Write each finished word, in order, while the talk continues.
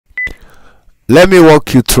let me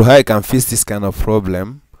walk you through how you can fix this kind of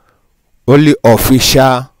problem. Only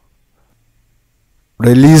official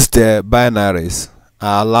released binaries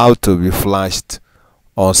are allowed to be flashed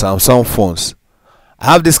on Samsung phones.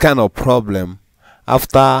 I have this kind of problem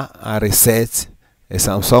after I reset a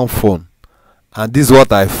Samsung phone, and this is what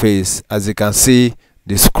I face. As you can see,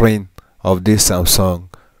 the screen of this Samsung.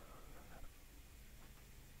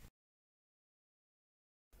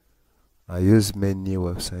 I use many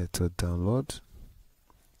websites to download.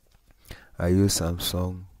 I use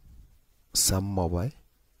Samsung Sam Mobile.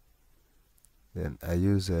 Then I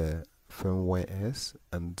use firmware S,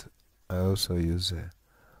 and I also use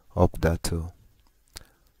Update too.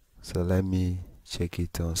 So let me check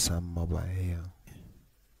it on Sam Mobile here.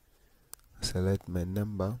 Select my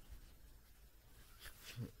number,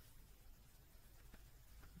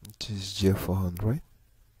 which is J400.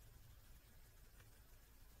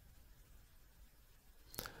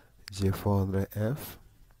 J400F,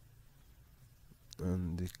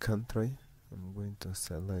 and the country I'm going to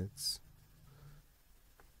select.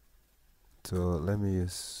 So let me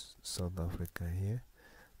use South Africa here.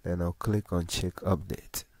 Then I'll click on check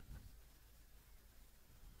update.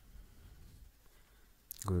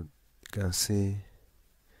 Good. You can see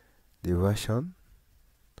the version.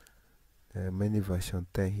 There are many version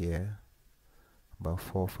 10 here, about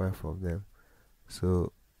 4 or 5 of them.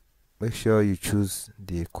 So make sure you choose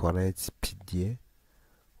the correct PDA,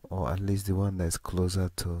 or at least the one that is closer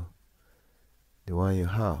to the one you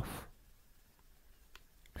have.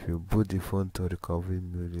 If you boot the phone to recovery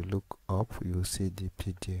mode, you look up, you will see the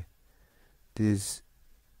PDA. This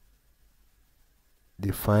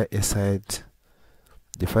the file inside,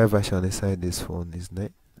 the file version inside this phone is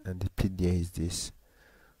 9, and the PDA is this.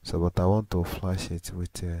 So but I want to flash it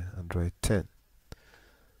with Android 10.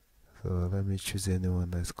 So let me choose anyone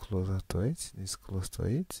that's closer to it. It's close to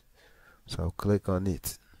it, so I'll click on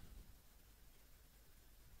it.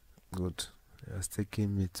 Good. It's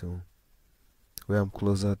taking me to where I'm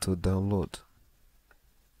closer to download.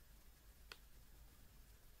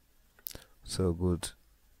 So good.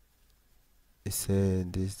 It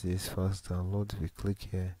said this is fast download. If you click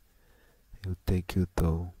here, it will take you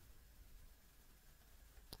to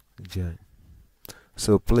join.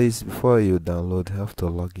 So please, before you download, you have to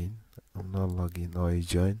log in. I'm not logging, or you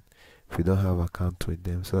join if you don't have account with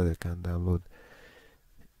them, so they can download.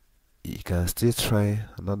 You can still try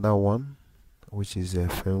another one, which is a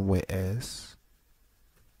firmware S.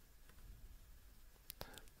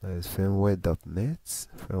 That is firmware.net,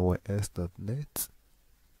 firmware.s.net.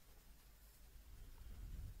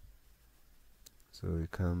 So you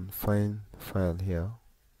can find file here,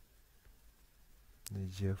 the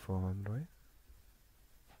J400.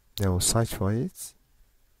 Then we'll search for it.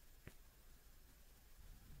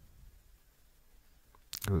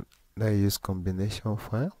 Good. Then use combination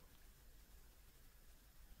file.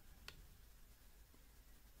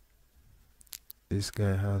 This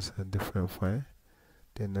guy has a different file.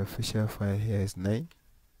 Then the official file here is 9.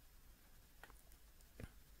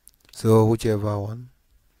 So whichever one.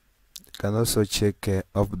 You can also check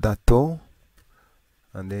Update,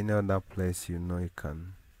 and any other place you know you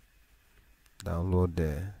can download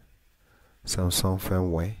the Samsung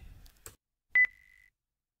firmware.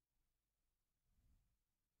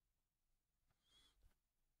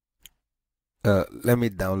 Let me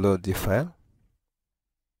download the file.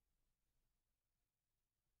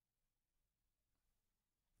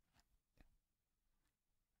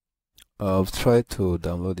 I've tried to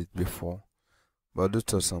download it before, but due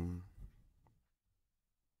to some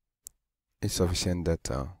insufficient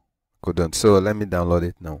data, couldn't. So let me download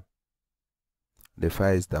it now. The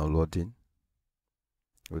file is downloading.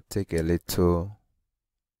 It will take a little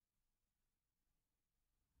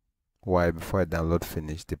while before I download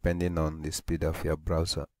finish, depending on the speed of your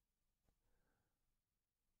browser.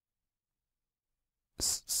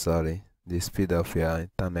 Sorry, the speed of your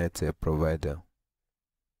internet provider.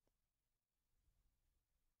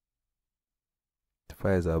 The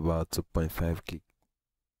file is about 2.5 gig.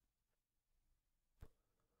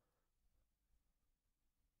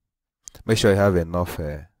 Make sure you have enough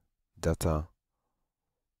data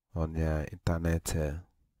on your internet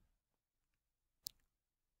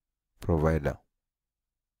provider.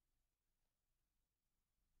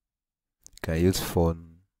 You can use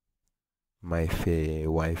phone, MiFi,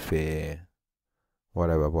 Wi-Fi,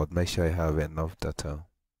 whatever, but make sure you have enough data.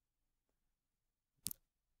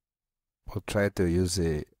 Or try to use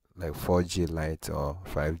a like 4G Lite or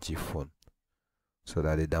 5G phone, so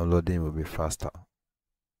that the downloading will be faster.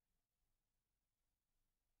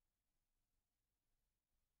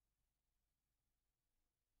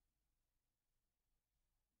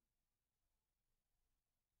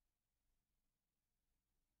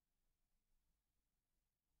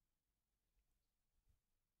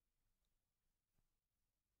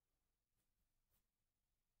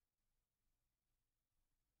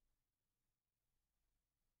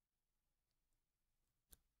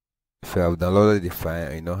 If you have downloaded the file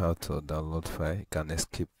and you know how to download file, you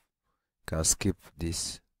can skip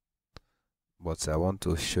this. But I want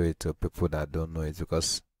to show it to people that don't know it,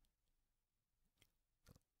 because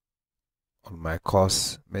on my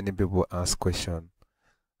course many people ask questions,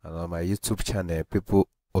 and on my YouTube channel people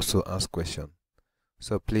also ask questions.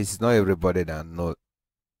 So please, not everybody that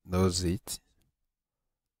knows it.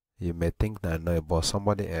 You may think that I know it, but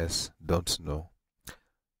somebody else don't know.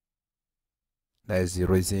 That is the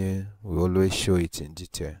reason we always show it in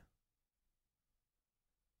detail,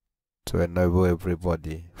 to enable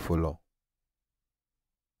everybody follow.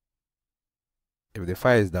 If the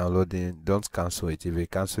file is downloading, don't cancel it. If you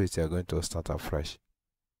cancel it, you're going to start afresh.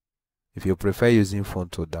 If you prefer using phone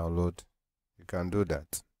to download, you can do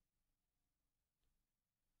that.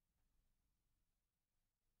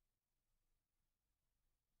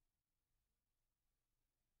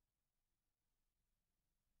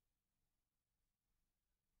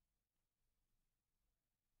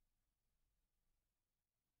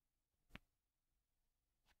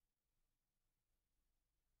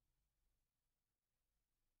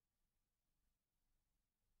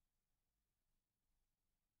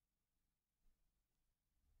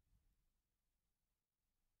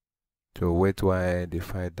 So wait while the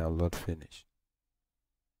file download finish.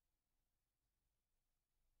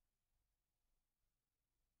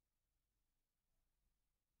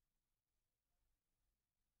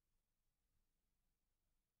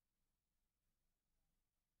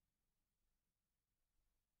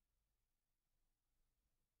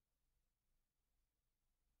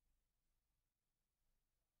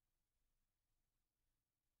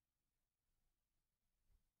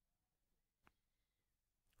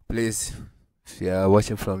 Please, if you are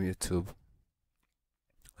watching from YouTube,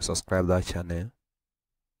 subscribe that channel,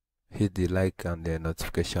 hit the like and the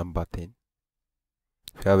notification button.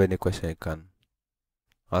 If you have any question, you can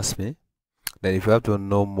ask me. Then if you have to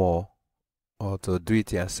know more or to do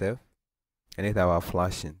it yourself, anytime I'm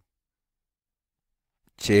flashing,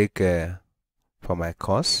 check for my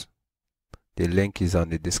course. The link is on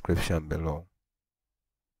the description below.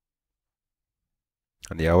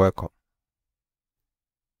 And you're welcome.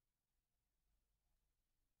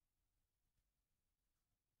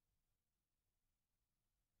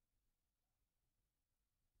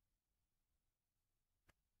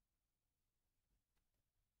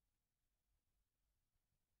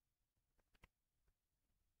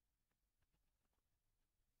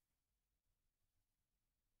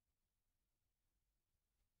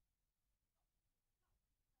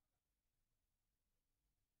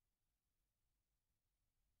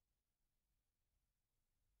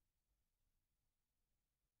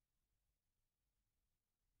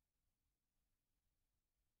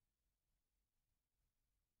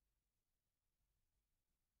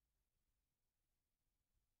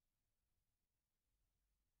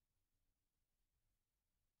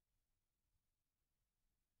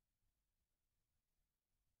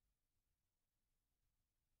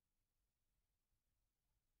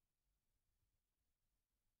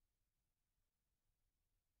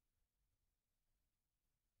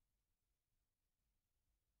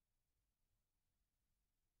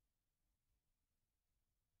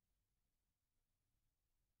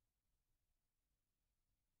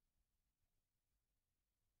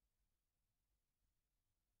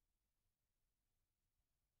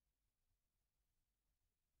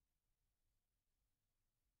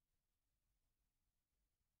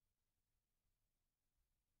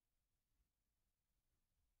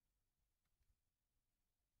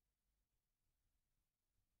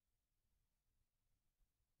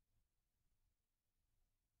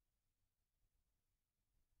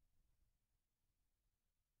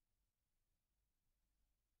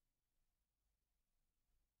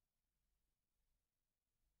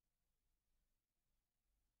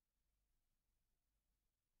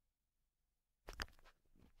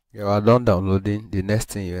 You are done downloading. The next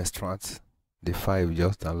thing you extract the file you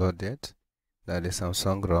just downloaded. That is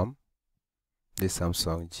Samsung ROM, this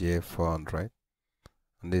Samsung GA400,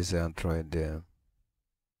 and this is Android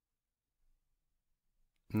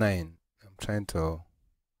 9. I'm trying to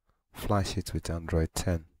flash it with Android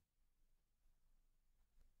 10.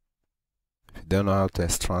 If you don't know how to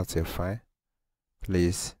extract a file,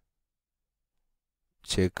 please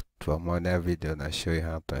check for more video that show you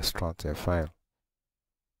how to extract a file.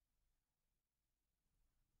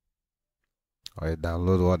 Or you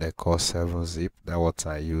download what they call 7-zip. That's what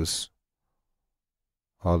I use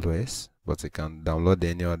always, but you can download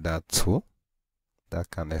any other tool that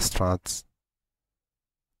can extract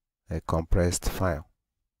a compressed file.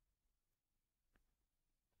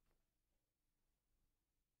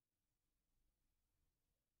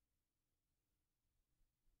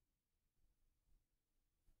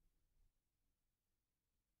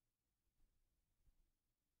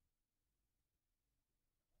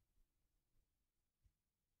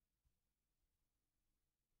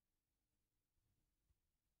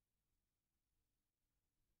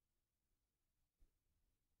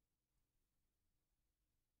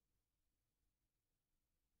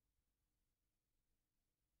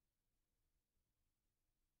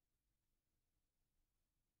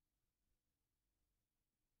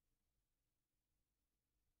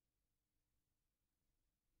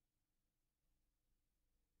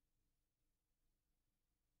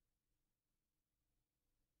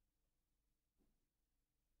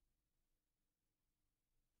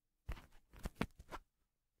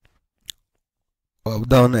 I've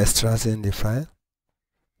done extracting the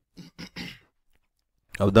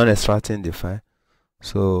file.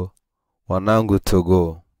 So we're now good to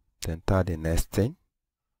go to enter the next thing.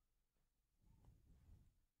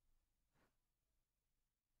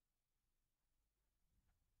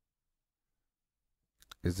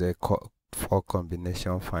 Is the 4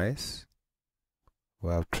 combination files.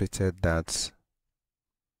 We have treated that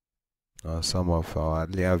on some of our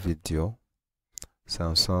earlier video.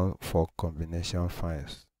 Some 4 combination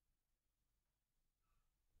files.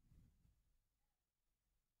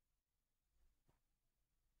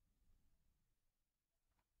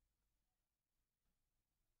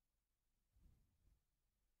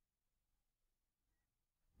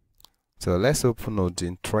 So let's open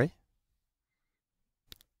Odin 3.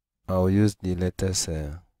 I'll use the latest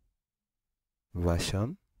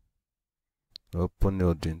version. Open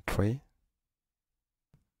Odin 3,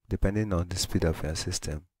 depending on the speed of your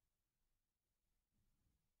system.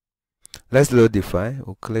 Let's load the file.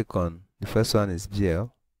 We'll click on the first one is GL.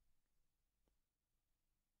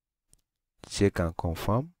 Check and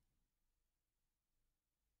confirm.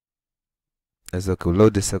 Let's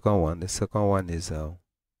load the second one. The second one is AP.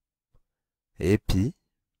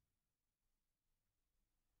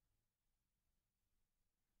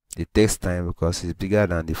 It takes time because it's bigger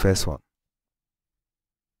than the first one.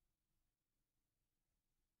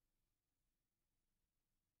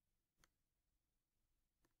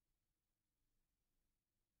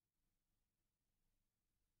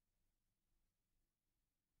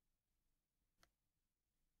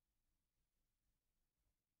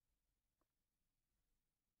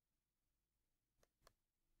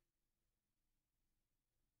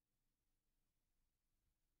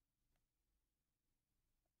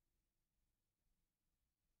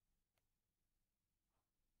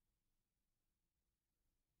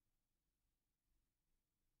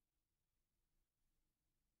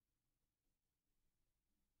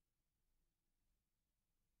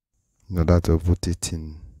 In order to put it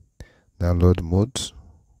in download mode,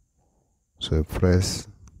 so I press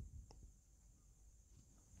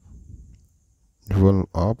the volume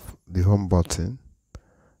up, the home button,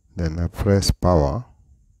 then I press power.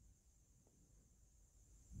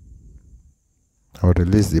 I'll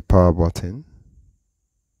release the power button.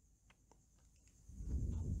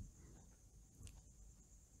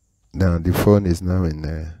 Now the phone is now in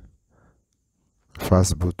a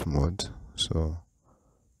fast boot mode, so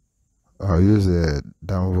I'll use a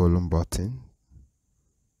down volume button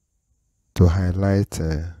to highlight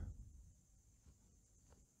the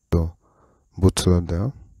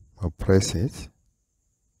bootloader. I'll press it.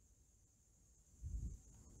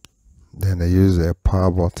 Then I use a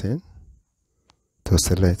power button to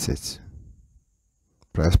select it.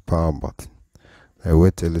 Press power button. I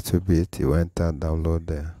wait a little bit, you enter download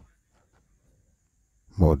the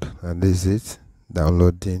mode, and this is it.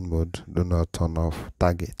 Downloading mode. Do not turn off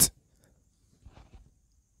target.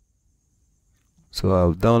 So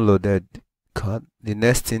I've downloaded card. The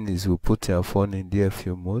next thing is we'll put your phone in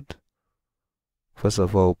DFU mode. First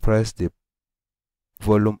of all, press the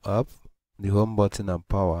volume up, the home button and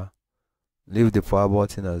power. Leave the power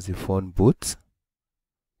button as the phone boots.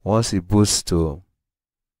 Once it boots to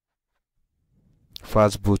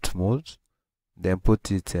fast boot mode, then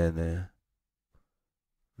put it in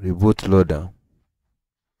reboot loader.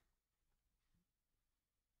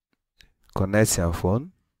 Connect your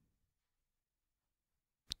phone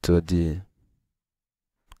to the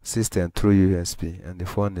system through USB, and the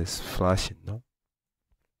phone is flashing now.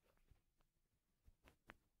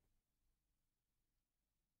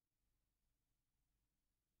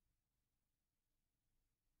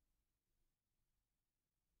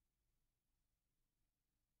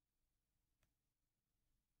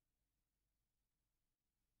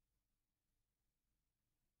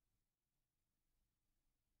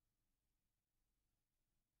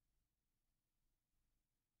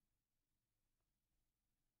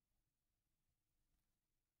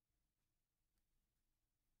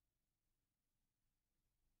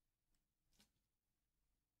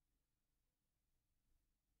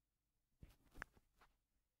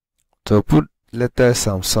 To put latest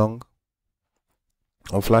Samsung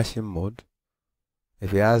on flashing mode,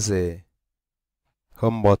 if it has a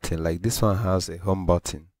home button, like this one has a home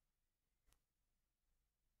button,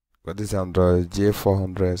 but this Android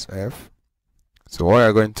J400F. So what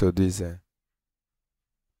you're going to do is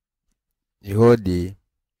you hold the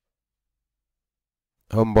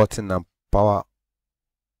home button and power.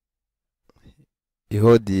 You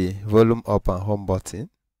hold the volume up and home button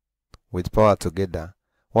with power together.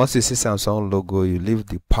 Once you see Samsung logo, you leave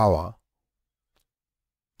the power.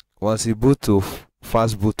 Once you boot to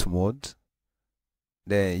fast boot mode,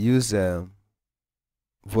 Then use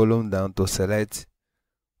volume down to select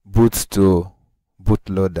boot to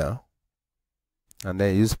bootloader, and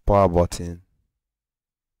then use power button.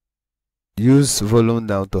 Use volume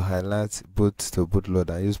down to highlight boot to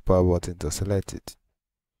bootloader, use power button to select it.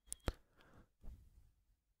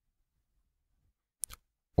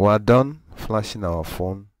 We are done flashing our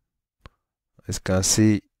phone. As you can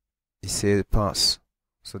see, it says pass.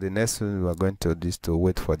 So the next thing we are going to do is to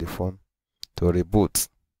wait for the phone to reboot.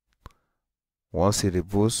 Once it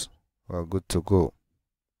reboots, we are good to go.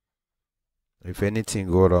 If anything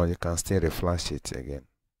go wrong, you can still reflash it again.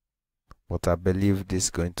 But I believe this is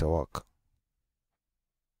going to work.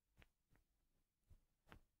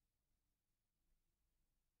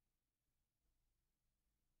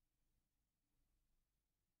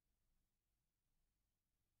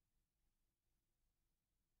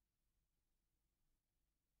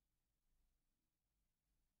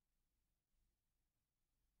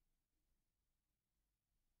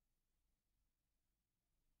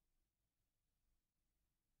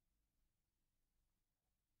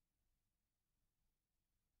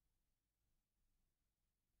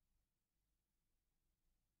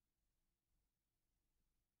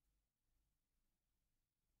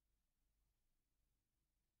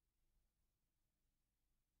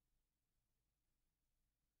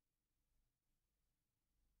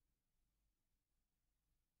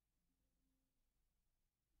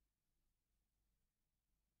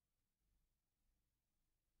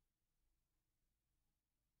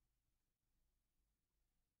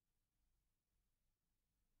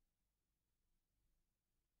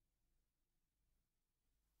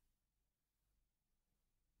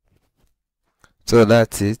 So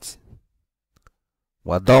that's it.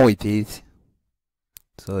 We're done with it.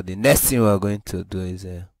 So the next thing we're going to do is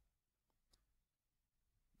you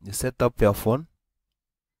set up your phone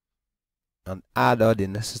and add all the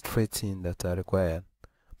necessary things that are required.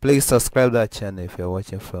 Please subscribe to that channel if you're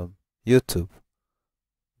watching from YouTube.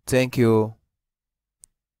 Thank you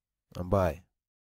and bye.